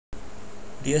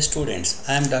Dear students,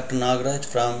 I am Dr. Nagaraj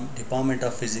from Department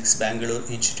of Physics, Bangalore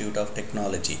Institute of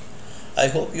Technology. I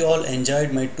hope you all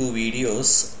enjoyed my two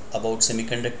videos about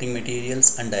semiconducting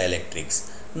materials and dielectrics.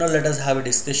 Now let us have a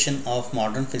discussion of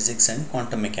modern physics and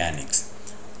quantum mechanics.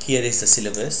 Here is the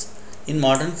syllabus. In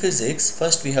modern physics,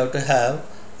 first we have to have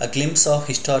a glimpse of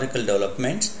historical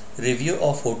developments, review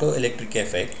of photoelectric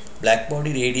effect,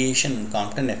 blackbody radiation and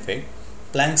Compton effect,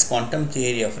 Planck's quantum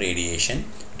theory of radiation,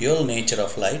 dual nature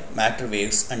of light, matter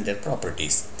waves and their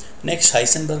properties. Next,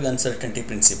 Heisenberg uncertainty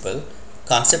principle,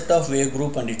 concept of wave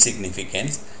group and its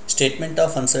significance, statement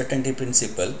of uncertainty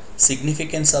principle,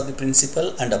 significance of the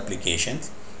principle and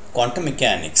applications, quantum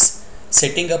mechanics,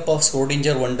 setting up of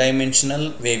Schrödinger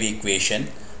one-dimensional wave equation,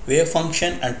 wave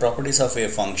function and properties of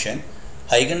wave function,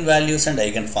 eigenvalues and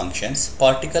eigenfunctions,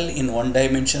 particle in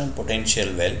one-dimensional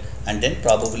potential well, and then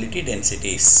probability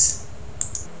densities.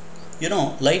 You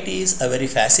know, light is a very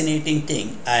fascinating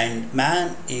thing and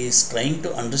man is trying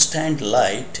to understand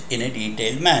light in a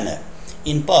detailed manner.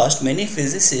 In past, many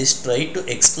physicists tried to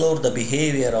explore the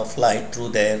behavior of light through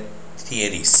their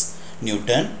theories.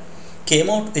 Newton came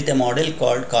out with a model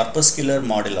called corpuscular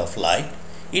model of light.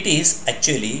 It is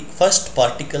actually first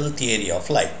particle theory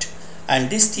of light, and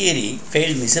this theory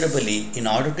failed miserably in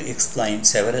order to explain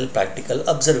several practical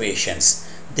observations.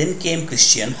 Then came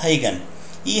Christian Huygens.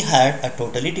 He had a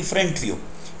totally different view.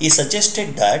 He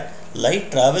suggested that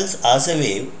light travels as a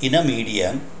wave in a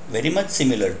medium very much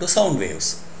similar to sound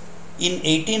waves. In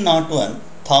 1801,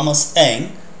 Thomas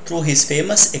Young, through his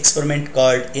famous experiment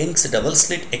called Young's double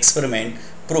slit experiment,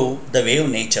 proved the wave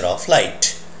nature of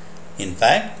light. In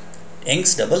fact,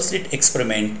 Young's double slit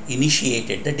experiment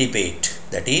initiated the debate,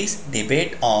 that is,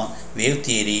 debate on wave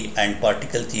theory and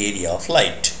particle theory of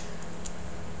light.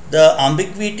 The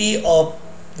ambiguity of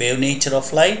wave nature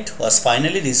of light was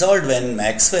finally resolved when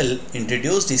Maxwell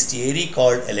introduced his theory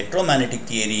called Electromagnetic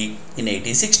Theory in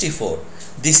 1864.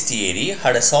 This theory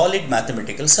had a solid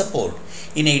mathematical support.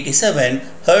 In 1887,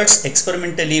 Hertz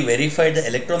experimentally verified the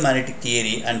electromagnetic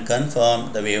theory and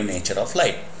confirmed the wave nature of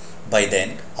light. By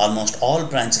then, almost all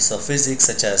branches of physics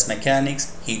such as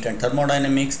mechanics, heat and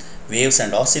thermodynamics, waves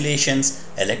and oscillations,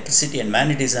 electricity and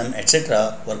magnetism,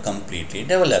 etc. were completely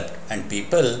developed, and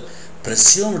people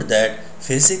presumed that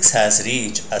physics has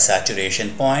reached a saturation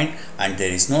point and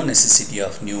there is no necessity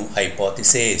of new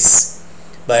hypotheses.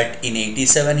 But in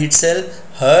 1887 itself,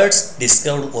 Hertz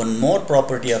discovered one more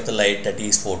property of the light, that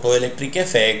is photoelectric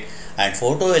effect, and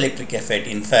photoelectric effect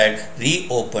in fact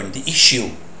reopened the issue.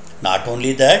 Not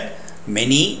only that,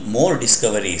 many more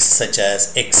discoveries such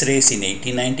as X-rays in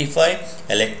 1895,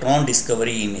 electron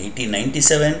discovery in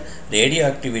 1897,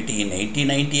 radioactivity in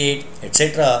 1898,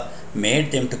 etc.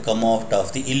 made them to come out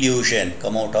of this illusion.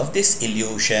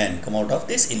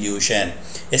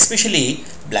 Especially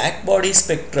black body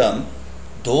spectrum,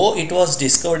 though it was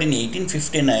discovered in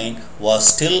 1859, was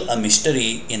still a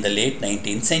mystery in the late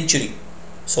 19th century.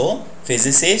 So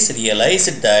physicists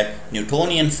realized that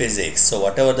Newtonian physics, so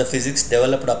whatever the physics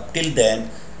developed up till then,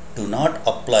 do not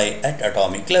apply at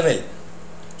atomic level.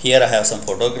 Here I have some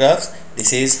photographs.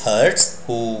 This is Hertz,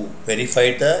 who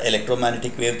verified the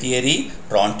electromagnetic wave theory,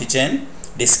 Rontgen,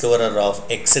 discoverer of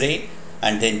X-ray,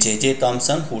 and then J.J.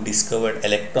 Thomson, who discovered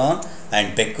electron,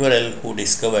 and Becquerel, who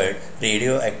discovered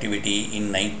radioactivity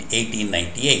in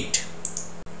 1898.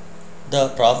 The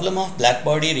problem of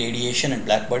blackbody radiation and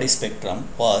blackbody spectrum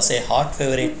was a hot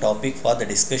favorite topic for the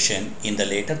discussion in the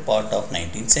later part of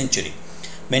 19th century.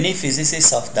 Many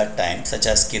physicists of that time, such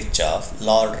as Kirchhoff,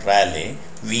 Lord Rayleigh,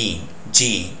 Wien,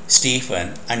 Jean,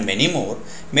 Stephen, and many more,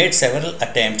 made several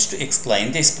attempts to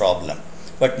explain this problem,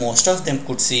 but most of them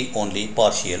could see only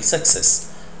partial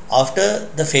success. After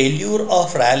the failure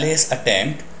of Rayleigh's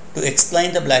attempt to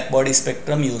explain the blackbody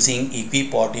spectrum using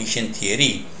equipartition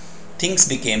theory, things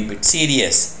became a bit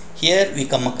serious. Here we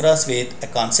come across with a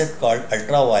concept called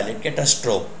ultraviolet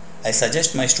catastrophe. I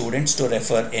suggest my students to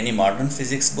refer any modern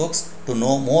physics books to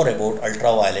know more about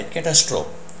ultraviolet catastrophe.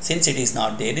 Since it is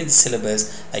not there in the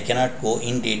syllabus, I cannot go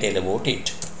in detail about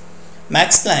it.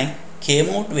 Max Planck came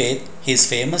out with his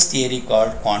famous theory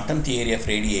called quantum theory of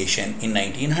radiation in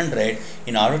 1900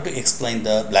 in order to explain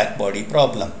the blackbody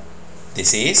problem.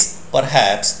 This is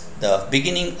perhaps the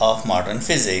beginning of modern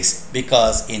physics,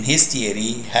 because in his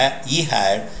theory he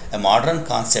had a modern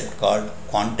concept called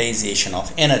quantization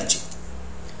of energy.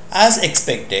 As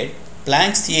expected,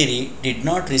 Planck's theory did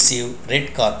not receive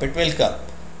red carpet welcome.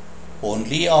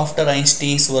 Only after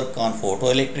Einstein's work on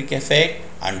photoelectric effect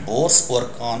and Bohr's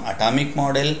work on atomic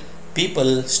model,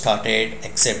 people started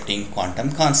accepting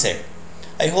quantum concept.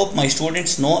 I hope my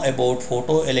students know about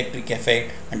photoelectric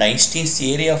effect and Einstein's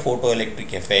theory of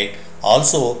photoelectric effect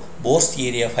Also Bohr's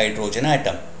theory of hydrogen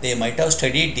atom. They might have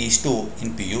studied these two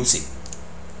in PUC.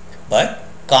 But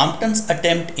Compton's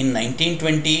attempt in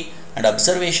 1920 and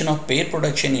observation of pair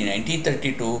production in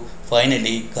 1932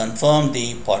 finally confirmed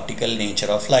the particle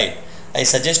nature of light. I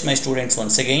suggest my students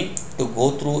once again to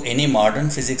go through any modern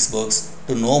physics books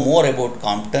to know more about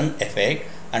Compton effect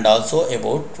and also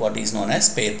about what is known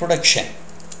as pair production.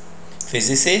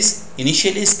 Physicists,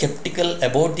 initially skeptical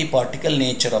about the particle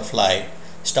nature of light,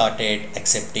 started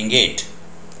accepting it.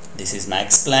 This is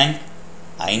Max Planck,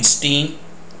 Einstein,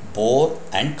 Bohr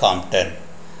and Compton.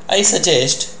 I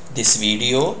suggest this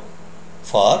video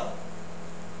for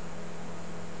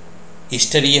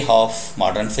history of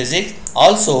modern physics.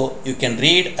 Also, you can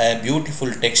read a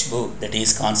beautiful textbook, that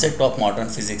is Concept of Modern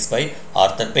Physics by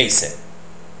Arthur Peiser.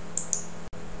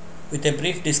 With a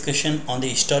brief discussion on the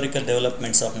historical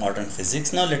developments of modern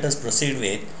physics, now let us proceed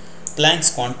with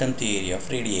Planck's quantum theory of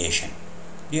radiation.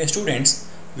 Dear students,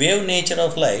 wave nature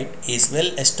of light is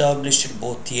well established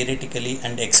both theoretically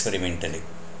and experimentally.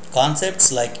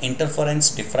 Concepts like interference,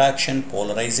 diffraction,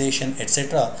 polarization,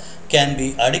 etc. can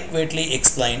be adequately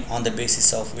explained on the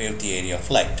basis of wave theory of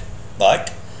light.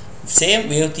 But same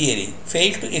wave theory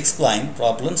failed to explain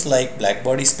problems like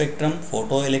blackbody spectrum,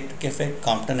 photoelectric effect,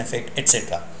 Compton effect,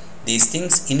 etc. These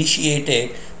things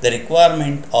initiated the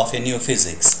requirement of a new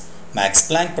physics. Max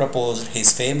Planck proposed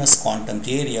his famous quantum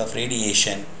theory of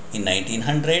radiation in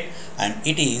 1900, and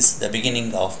it is the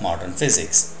beginning of modern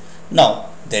physics. Now,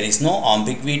 there is no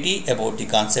ambiguity about the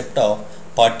concept of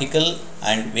particle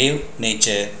and wave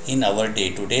nature in our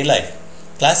day-to-day life.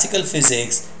 Classical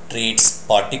physics treats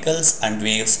particles and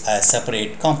waves as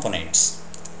separate components.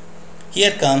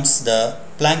 Here comes the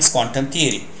Planck's quantum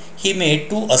theory. He made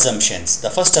two assumptions. The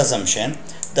first assumption,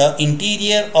 the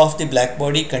interior of the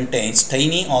blackbody contains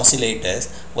tiny oscillators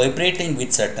vibrating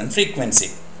with certain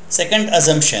frequency. Second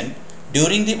assumption,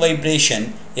 during the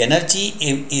vibration, energy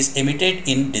is emitted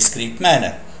in discrete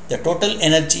manner. The total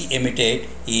energy emitted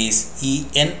is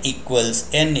En equals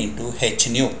n into h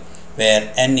nu,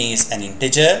 where n is an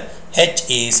integer, h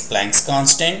is Planck's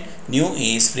constant, nu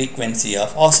is frequency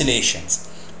of oscillations.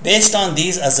 Based on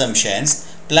these assumptions,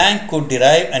 Planck could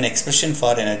derive an expression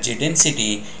for energy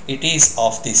density. It is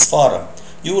of this form: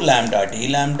 U lambda d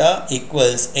lambda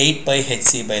equals 8 pi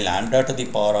hc by lambda to the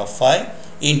power of 5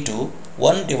 into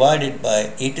 1 divided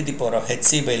by e to the power of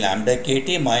hc by lambda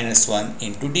kt minus 1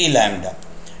 into d lambda.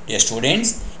 Dear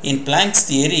students, in Planck's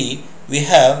theory, we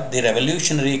have the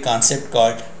revolutionary concept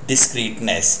called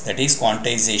discreteness, that is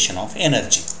quantization of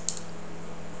energy.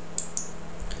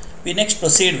 We next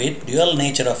proceed with dual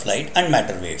nature of light and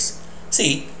matter waves.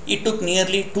 See, it took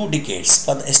nearly 2 decades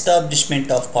for the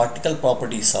establishment of particle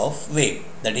properties of wave,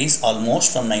 that is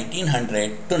almost from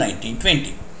 1900 to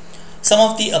 1920. Some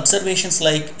of the observations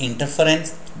like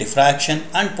interference, diffraction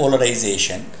and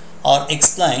polarization are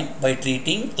explained by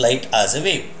treating light as a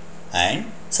wave,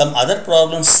 and some other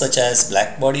problems such as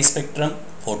blackbody spectrum,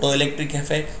 photoelectric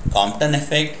effect, Compton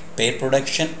effect, pair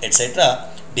production, etc.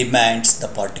 demands the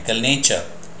particle nature.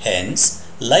 Hence,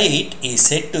 light is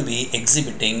said to be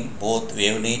exhibiting both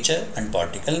wave nature and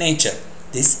particle nature.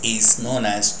 This is known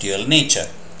as dual nature.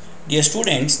 Dear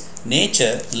students,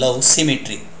 nature loves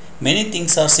symmetry. Many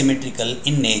things are symmetrical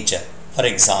in nature. For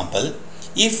example,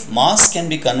 if mass can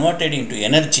be converted into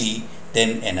energy,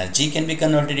 then energy can be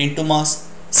converted into mass.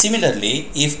 Similarly,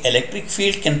 if electric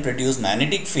field can produce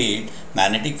magnetic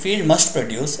field must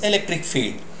produce electric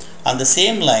field. On the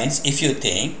same lines, if you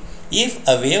think, if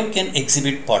a wave can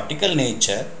exhibit particle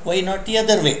nature, why not the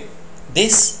other way?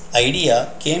 This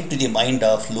idea came to the mind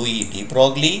of Louis de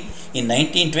Broglie. In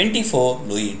 1924,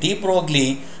 Louis de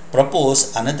Broglie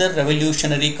proposed another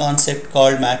revolutionary concept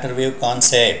called matter wave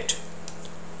concept.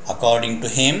 According to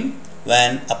him,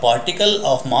 when a particle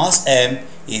of mass m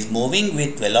is moving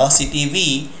with velocity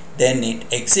v, then it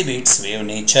exhibits wave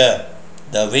nature.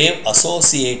 The wave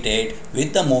associated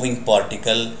with the moving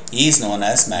particle is known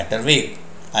as matter wave,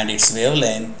 and its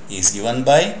wavelength is given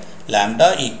by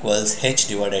lambda equals h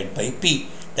divided by p,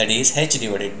 that is h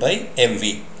divided by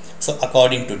mv. So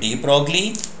according to de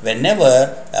Broglie,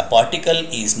 whenever a particle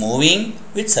is moving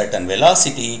with certain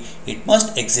velocity, it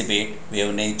must exhibit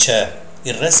wave nature.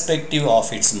 Irrespective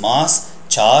of its mass,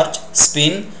 charge,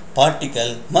 spin,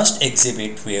 particle must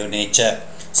exhibit wave nature.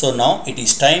 So now it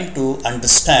is time to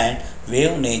understand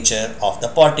wave nature of the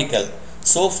particle.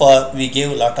 So far we gave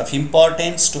a lot of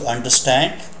importance to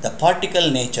understand the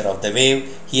particle nature of the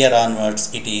wave. Here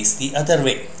onwards it is the other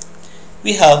way.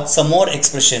 We have some more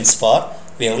expressions for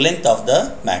wavelength of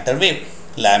the matter wave.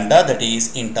 Lambda, that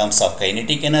is in terms of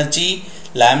kinetic energy,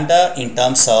 lambda in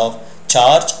terms of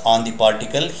charge on the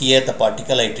particle. Here the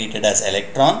particle I treated as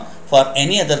electron. for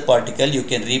any other particle, you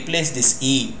can replace this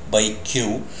E by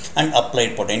Q and apply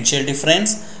potential difference,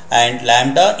 and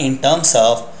lambda in terms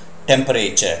of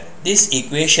temperature. This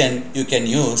equation you can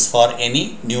use for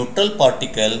any neutral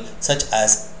particle such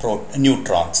as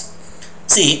neutrons.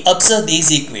 See, observe these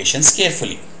equations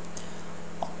carefully.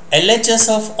 LHS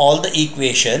of all the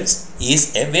equations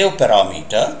is a wave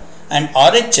parameter, and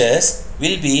RHS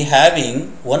will be having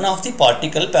one of the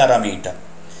particle parameter.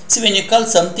 See, when you call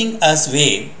something as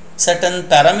wave, certain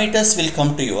parameters will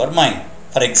come to your mind.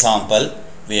 For example,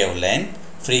 wavelength,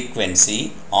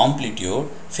 frequency, amplitude,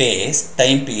 phase,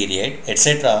 time period,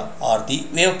 etc. are the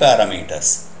wave parameters.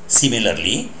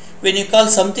 Similarly, when you call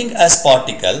something as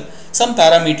particle, some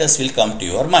parameters will come to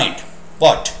your mind.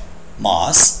 What?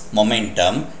 Mass,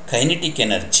 momentum, kinetic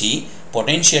energy,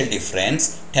 potential difference,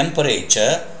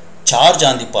 temperature, charge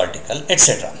on the particle,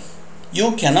 etc.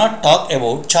 You cannot talk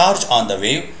about charge on the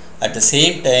wave. At the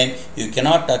same time, you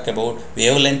cannot talk about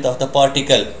wavelength of the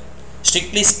particle.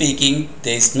 Strictly speaking,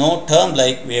 there is no term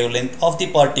like wavelength of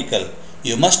the particle.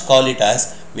 You must call it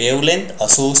as wavelength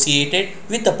associated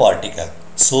with the particle.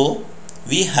 So,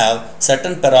 we have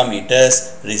certain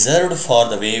parameters reserved for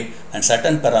the wave and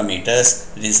certain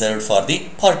parameters reserved for the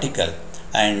particle.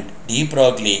 And de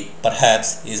Broglie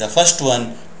perhaps is the first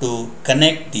one to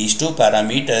connect these two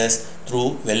parameters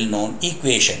through well-known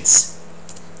equations.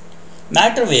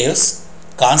 Matter waves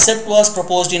concept was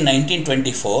proposed in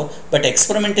 1924 but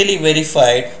experimentally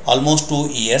verified almost 2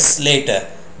 years later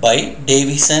by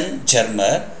Davison,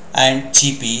 Germer and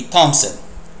G.P. Thomson.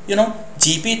 You know,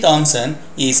 G.P. Thomson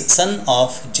is son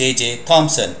of J.J.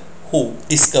 Thomson, who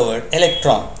discovered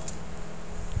electron.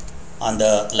 On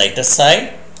the lighter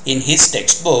side, in his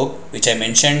textbook, which I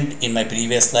mentioned in my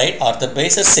previous slide, Arthur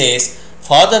Beiser says,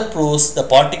 father proves the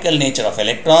particle nature of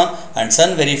electron and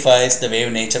son verifies the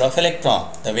wave nature of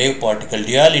electron. The wave-particle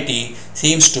duality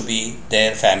seems to be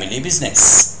their family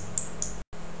business.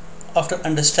 After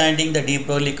understanding the de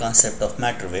Broglie concept of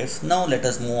matter waves, now let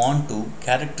us move on to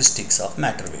characteristics of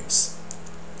matter waves.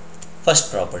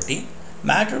 First property,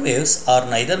 matter waves are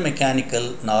neither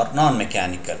mechanical nor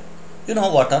non-mechanical. You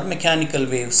know what are mechanical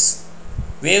waves?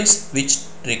 Waves which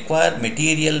require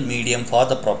material medium for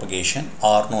the propagation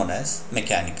are known as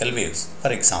mechanical waves.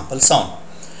 For example, sound.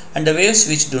 And the waves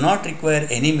which do not require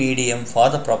any medium for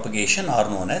the propagation are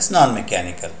known as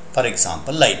non-mechanical. For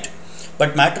example, light.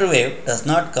 But matter wave does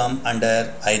not come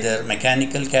under either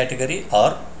mechanical category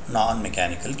or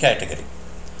non-mechanical category.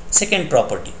 Second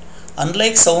property,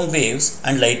 unlike sound waves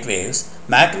and light waves,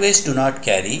 matter waves do not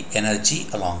carry energy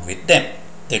along with them.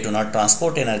 They do not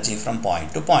transport energy from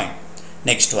point to point.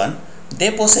 Next one,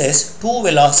 they possess two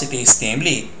velocities,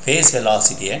 namely phase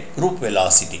velocity and group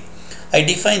velocity. I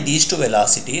define these two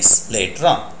velocities later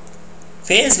on.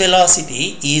 Phase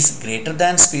velocity is greater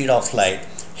than speed of light,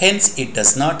 hence it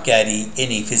does not carry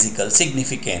any physical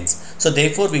significance. So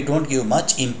therefore we don't give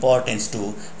much importance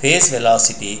to phase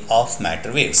velocity of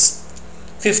matter waves.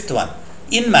 Fifth one,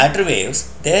 in matter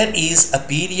waves there is a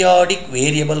periodic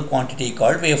variable quantity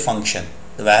called wave function.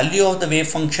 The value of the wave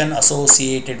function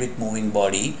associated with moving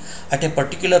body at a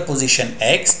particular position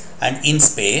x and in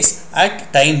space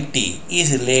at time t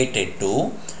is related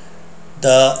to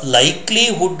the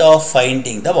likelihood of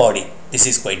finding the body. This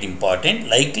is quite important.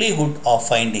 Likelihood of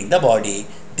finding the body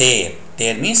there.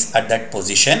 There means at that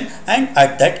position and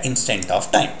at that instant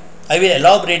of time. I will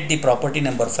elaborate the property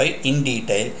number 5 in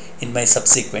detail in my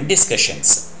subsequent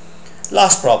discussions.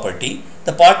 Last property,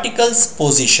 the particle's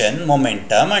position,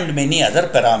 momentum and many other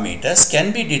parameters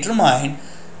can be determined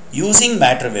using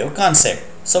matter wave concept.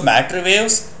 So matter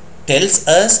waves tells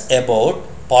us about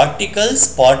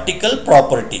particle's particle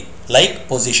property like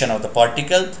position of the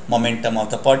particle, momentum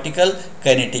of the particle,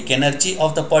 kinetic energy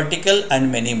of the particle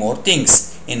and many more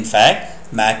things. In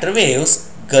fact, matter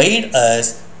waves guide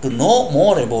us to know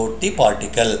more about the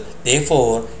particle.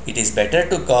 Therefore, it is better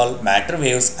to call matter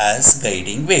waves as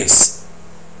guiding waves.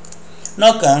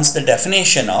 Now comes the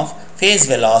definition of phase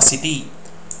velocity.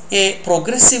 A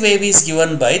progressive wave is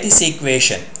given by this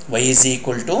equation. Y is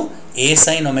equal to a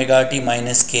sin omega t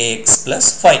minus kx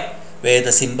plus phi, where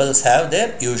the symbols have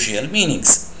their usual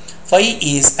meanings. Phi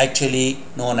is actually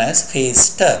known as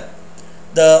phase term.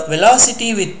 The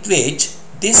velocity with which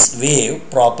this wave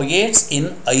propagates in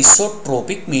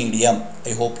isotropic medium,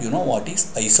 I hope you know what is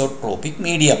isotropic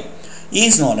medium,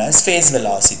 is known as phase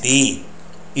velocity.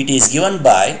 It is given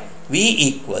by V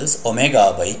equals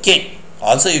omega by k.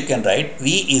 Also you can write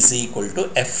V is equal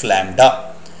to f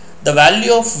lambda. The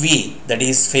value of V, that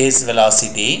is phase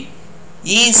velocity,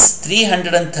 is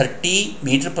 330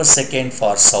 meter per second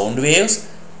for sound waves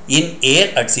in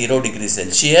air at 0 degrees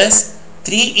Celsius,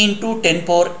 3 into 10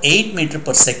 power 8 meter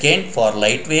per second for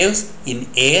light waves in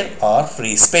air or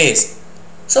free space.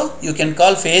 So you can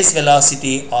call phase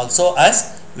velocity also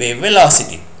as wave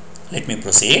velocity. Let me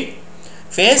proceed.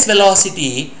 Phase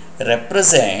velocity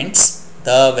represents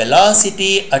the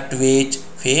velocity at which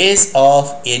phase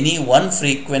of any one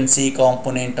frequency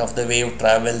component of the wave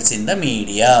travels in the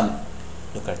medium.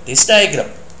 Look at this diagram.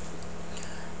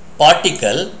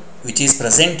 Particle which is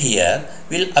present here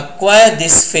will acquire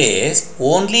this phase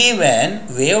only when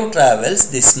wave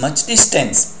travels this much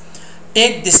distance.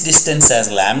 Take this distance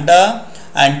as lambda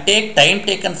and take time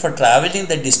taken for traveling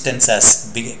the distance as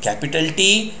capital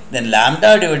T, then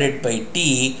lambda divided by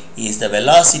T is the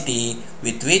velocity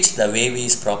with which the wave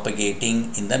is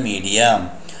propagating in the medium,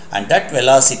 and that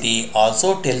velocity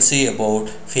also tells you about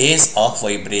phase of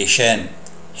vibration,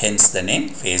 hence the name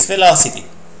phase velocity.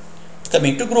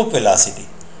 Coming to group velocity.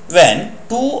 When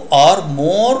two or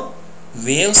more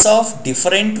waves of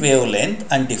different wavelength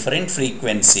and different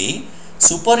frequency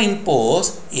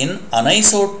superimpose in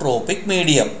anisotropic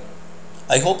medium.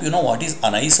 I hope you know what is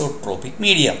anisotropic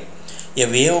medium. A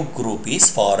wave group is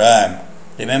formed.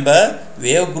 Remember,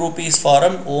 wave group is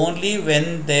formed only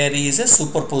when there is a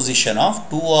superposition of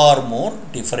two or more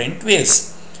different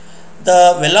waves.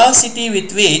 The velocity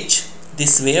with which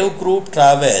this wave group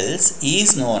travels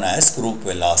is known as group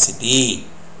velocity,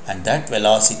 and that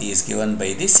velocity is given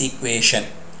by this equation.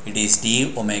 It is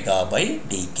d omega by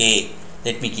dk.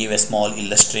 Let me give a small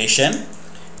illustration.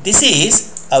 This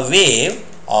is a wave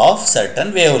of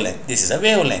certain wavelength. This is a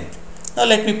wavelength. Now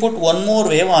let me put one more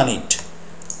wave on it.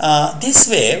 This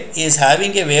wave is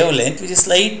having a wavelength which is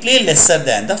slightly lesser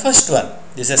than the first one.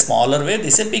 This is a smaller wave,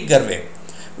 this is a bigger wave.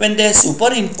 When they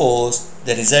superimpose,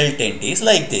 the resultant is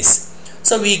like this.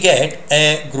 So we get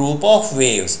a group of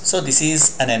waves. So this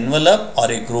is an envelope or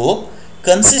a group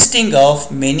consisting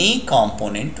of many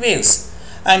component waves.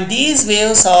 And these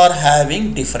waves are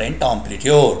having different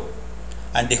amplitude,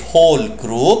 and the whole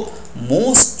group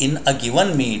moves in a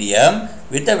given medium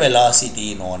with a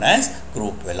velocity known as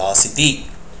group velocity.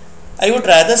 I would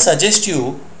rather suggest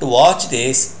you to watch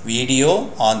this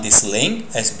video on this link,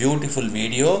 as beautiful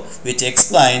video which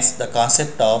explains the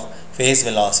concept of phase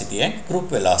velocity and group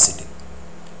velocity.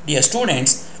 Dear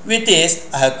students, with this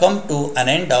I have come to an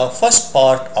end of first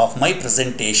part of my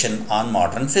presentation on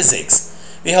modern physics.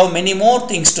 We have many more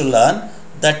things to learn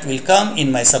that will come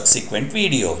in my subsequent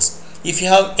videos. If you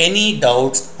have any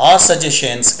doubts or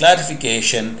suggestions,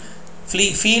 clarification,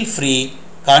 feel free,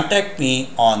 contact me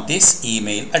on this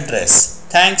email address.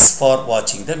 Thanks for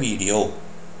watching the video.